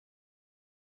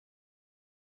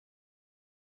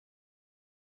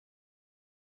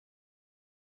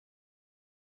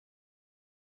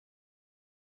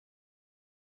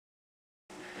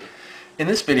In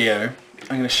this video I'm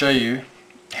going to show you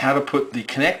how to put the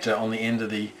connector on the end of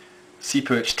the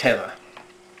Seaperch Tether.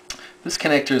 This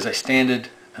connector is a standard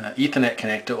Ethernet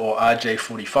connector, or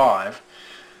RJ45.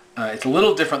 It's a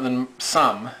little different than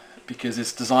some because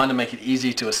it's designed to make it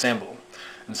easy to assemble,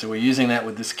 and so we're using that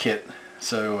with this kit,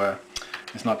 so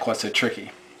it's not quite so tricky.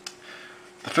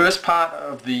 The first part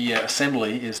of the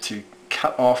assembly is to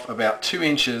cut off about 2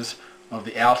 inches of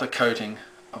the outer coating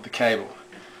of the cable.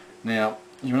 Now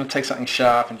you want to take something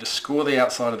sharp and just score the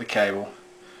outside of the cable,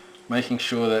 making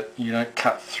sure that you don't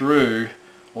cut through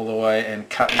all the way and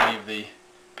cut any of the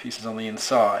pieces on the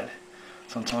inside.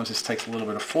 Sometimes this takes a little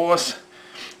bit of force,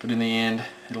 but in the end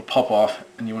it'll pop off,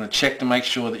 and you want to check to make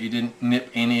sure that you didn't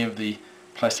nip any of the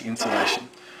plastic insulation.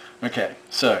 Okay,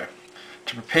 so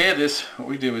to prepare this, what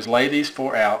we do is lay these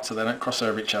 4 out so they don't cross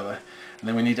over each other, and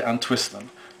then we need to untwist them.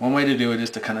 One way to do it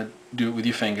is to kind of do it with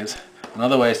your fingers.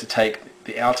 Another way is to take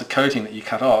the outer coating that you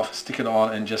cut off, stick it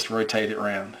on, and just rotate it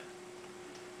around.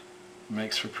 It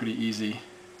makes for pretty easy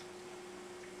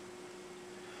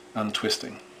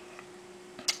untwisting.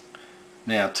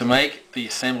 Now, to make the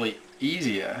assembly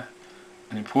easier,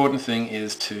 an important thing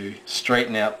is to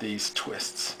straighten out these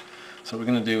twists. So what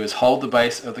we're going to do is hold the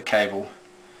base of the cable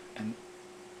and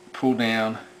pull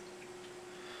down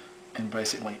and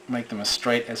basically make them as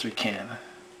straight as we can.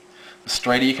 The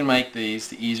straighter you can make these,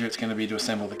 the easier it's going to be to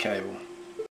assemble the cable.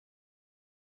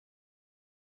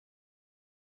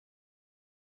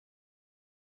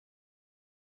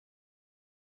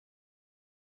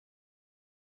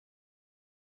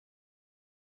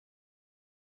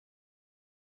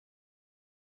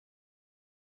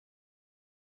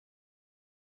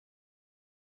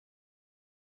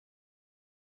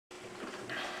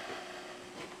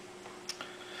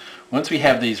 Once we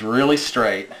have these really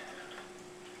straight,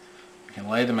 we can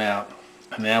lay them out,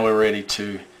 and now we're ready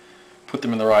to put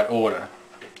them in the right order.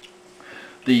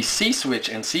 The SeaSwitch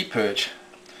and Seaperch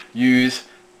use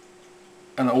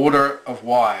an order of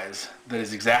wires that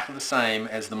is exactly the same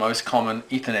as the most common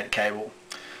Ethernet cable.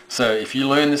 So if you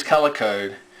learn this color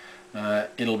code,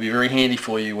 it'll be very handy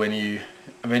for you when you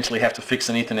eventually have to fix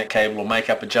an Ethernet cable or make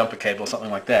up a jumper cable or something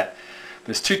like that.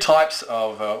 There's 2 types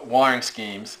of wiring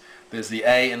schemes. There's the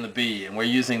A and the B, and we're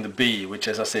using the B, which,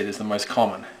 as I said, is the most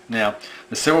common. Now,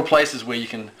 there's several places where you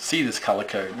can see this color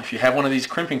code. If you have one of these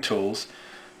crimping tools,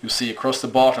 you'll see across the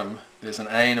bottom there's an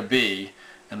A and a B,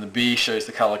 and the B shows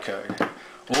the color code.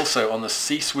 Also, on the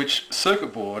SeaSwitch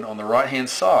circuit board on the right hand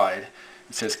side,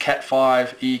 it says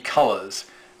Cat5E colors,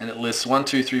 and it lists 1,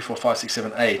 2, 3, 4, 5, 6,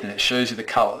 7, 8, and it shows you the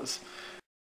colors.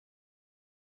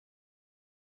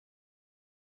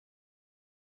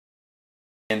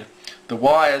 And the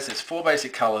wires, there's 4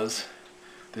 basic colors.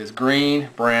 There's green,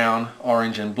 brown,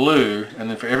 orange, and blue, and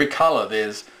then for every color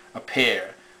there's a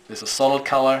pair. There's a solid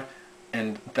color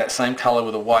and that same color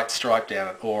with a white stripe down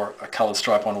it, or a colored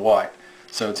stripe on white.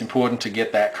 So it's important to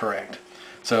get that correct.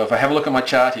 So if I have a look at my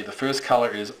chart here, the first color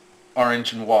is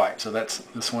orange and white, so that's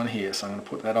this one here. So I'm going to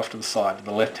put that off to the side, to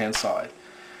the left hand side,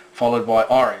 followed by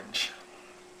orange,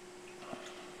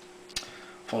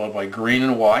 followed by green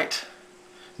and white.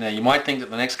 Now you might think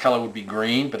that the next color would be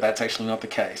green, but that's actually not the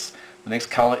case. The next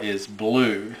color is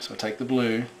blue, so take the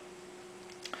blue,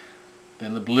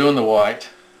 then the blue and the white,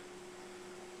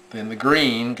 then the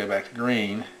green, go back to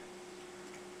green,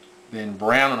 then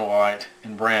brown and white,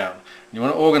 and brown. And you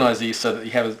want to organize these so that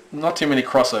you have not too many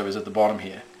crossovers at the bottom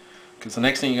here, because the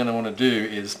next thing you're going to want to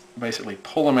do is basically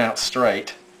pull them out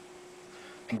straight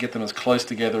and get them as close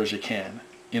together as you can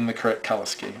in the correct color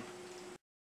scheme.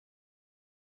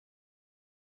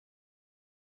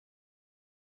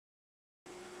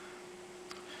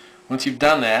 Once you've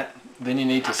done that, then you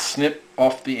need to snip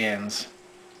off the ends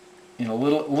in a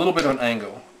little bit of an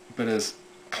angle, but as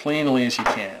cleanly as you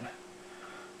can.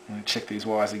 I'm going to check these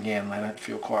wires again, they don't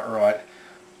feel quite right.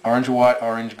 Orange, white,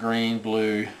 orange, green,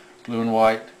 blue, blue and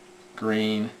white,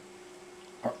 green,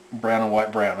 brown and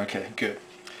white, brown. Okay, good.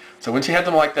 So once you have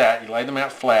them like that, you lay them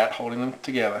out flat, holding them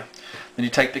together, then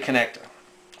you take the connector.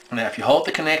 Now if you hold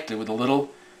the connector with the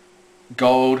little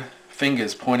gold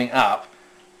fingers pointing up,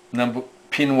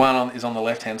 pin 1 is on the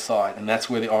left hand side, and that's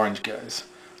where the orange goes.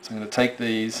 So I'm going to take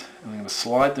these and I'm going to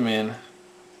slide them in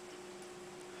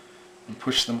and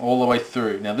push them all the way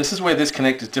through. Now this is where this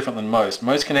connector is different than most.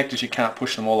 Most connectors you can't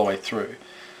push them all the way through.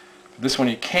 But this one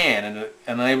you can, and it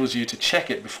enables you to check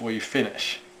it before you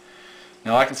finish.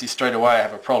 Now I can see straight away I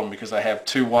have a problem because I have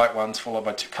 2 white ones followed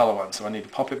by 2 color ones, so I need to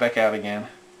pop it back out again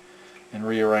and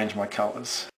rearrange my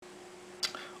colors.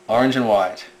 Orange and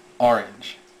white,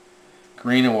 orange,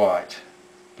 green and white,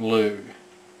 blue,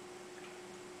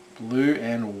 blue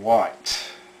and white,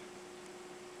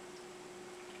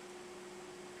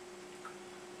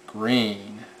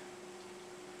 green,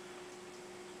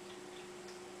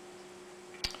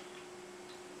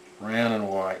 brown and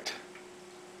white,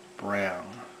 brown.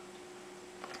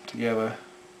 Put them together,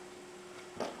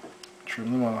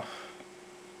 trim them off.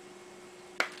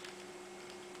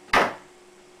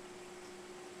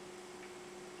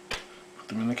 Put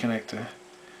them in the connector.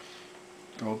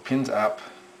 Gold pins up.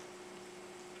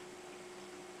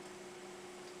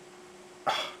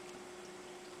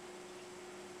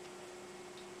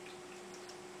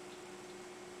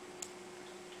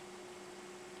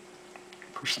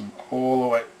 Push them all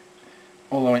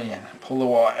the way in. Pull the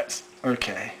wires.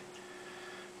 Okay.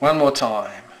 One more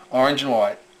time. Orange and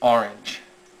white, orange.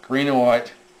 Green and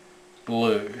white,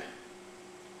 blue.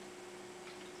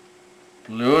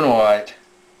 Blue and white,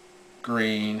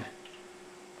 green.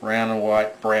 Brown and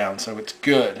white, brown. So it's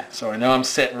good. So I know I'm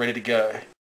set and ready to go.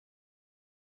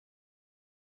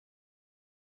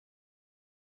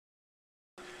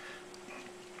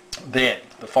 Then,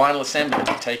 the final assembly,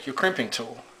 you take your crimping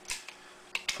tool.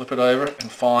 Flip it over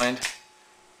and find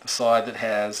the side that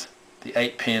has the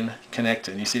 8-pin connector.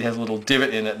 And you see it has a little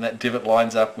divot in it, and that divot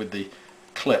lines up with the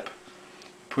clip.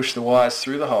 Push the wires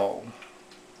through the hole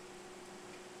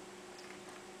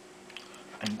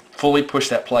and fully push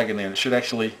that plug in there. It should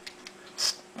actually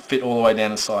fit all the way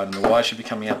down the side, and the wire should be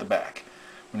coming out the back.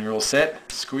 When you're all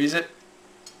set, squeeze it,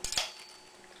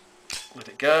 let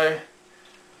it go,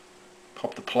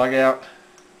 pop the plug out.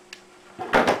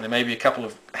 There may be a couple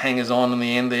of hangers on in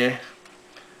the end there,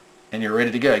 and you're ready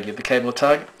to go. Give the cable a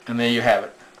tug, and there you have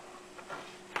it.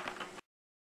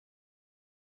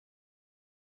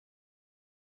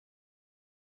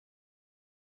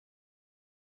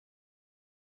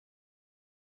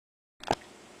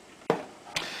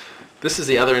 This is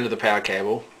the other end of the power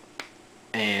cable,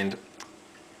 and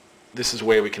this is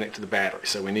where we connect to the battery.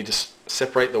 So we need to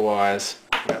separate the wires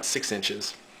about 6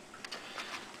 inches,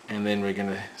 and then we're going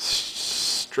to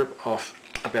strip off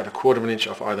about 1/4 of an inch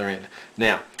off either end.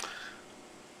 Now,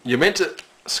 you're meant to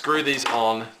screw these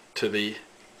on to the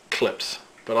clips,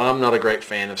 but I'm not a great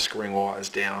fan of screwing wires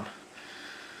down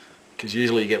because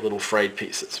usually you get little frayed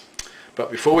pieces. But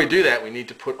before we do that, we need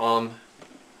to put on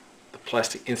the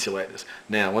plastic insulators.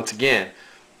 Now, once again,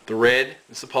 the red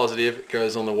is the positive. It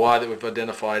goes on the wire that we've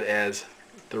identified as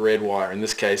the red wire. In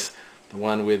this case, the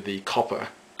one with the copper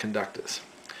conductors.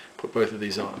 Put both of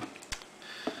these on.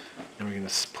 And we're going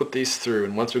to put these through,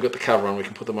 and once we've got the cover on, we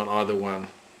can put them on either one.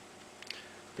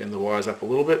 Bend the wires up a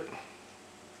little bit.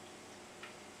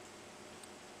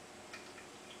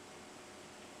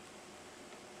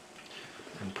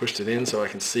 And pushed it in so I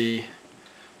can see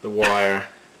the wire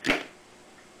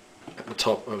at the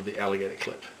top of the alligator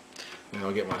clip. Now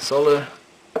I'll get my solder.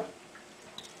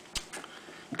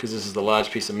 Because this is the large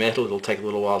piece of metal, it'll take a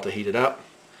little while to heat it up.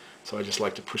 So I just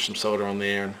like to push some solder on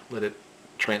there and let it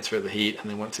transfer the heat, and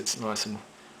then once it's nice and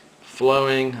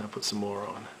flowing, I'll put some more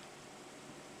on.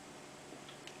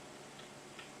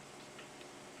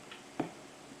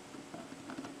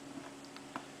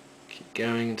 Keep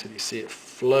going until you see it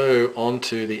flow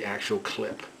onto the actual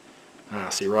clip.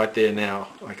 See right there now,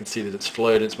 I can see that it's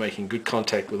flowed, it's making good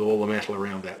contact with all the metal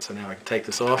around that. So now I can take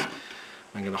this off.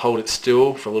 I'm going to hold it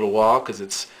still for a little while because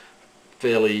it's a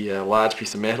fairly large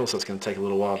piece of metal, so it's going to take a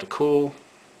little while to cool.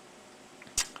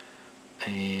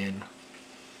 And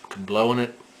you can blow on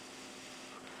it,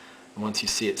 and once you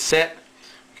see it set,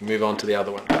 you can move on to the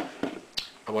other one.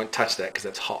 I won't touch that because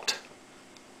that's hot.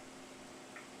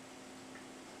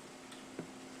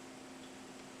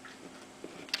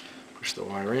 Push the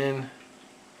wire in,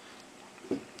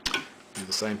 do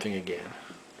the same thing again.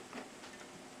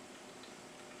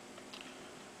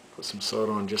 Put some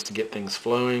solder on just to get things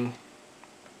flowing.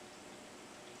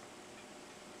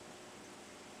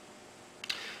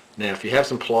 Now, if you have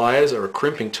some pliers or a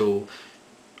crimping tool,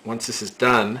 once this is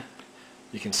done,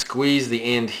 you can squeeze the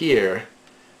end here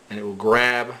and it will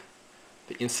grab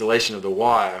the insulation of the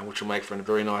wire, which will make for a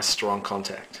very nice strong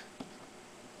contact.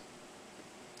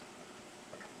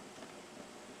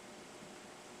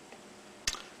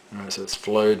 Alright, so it's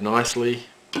flowed nicely.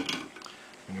 I'm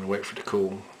going to wait for it to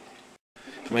cool.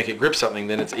 To make it grip something,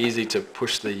 then it's easy to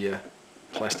push the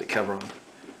plastic cover on.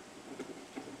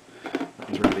 That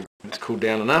was ready. It's cooled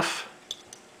down enough.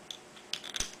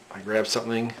 I grab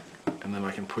something and then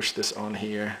I can push this on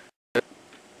here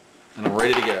and I'm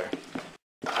ready to go.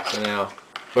 So now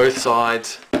both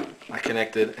sides are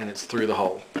connected and it's through the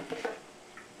hole.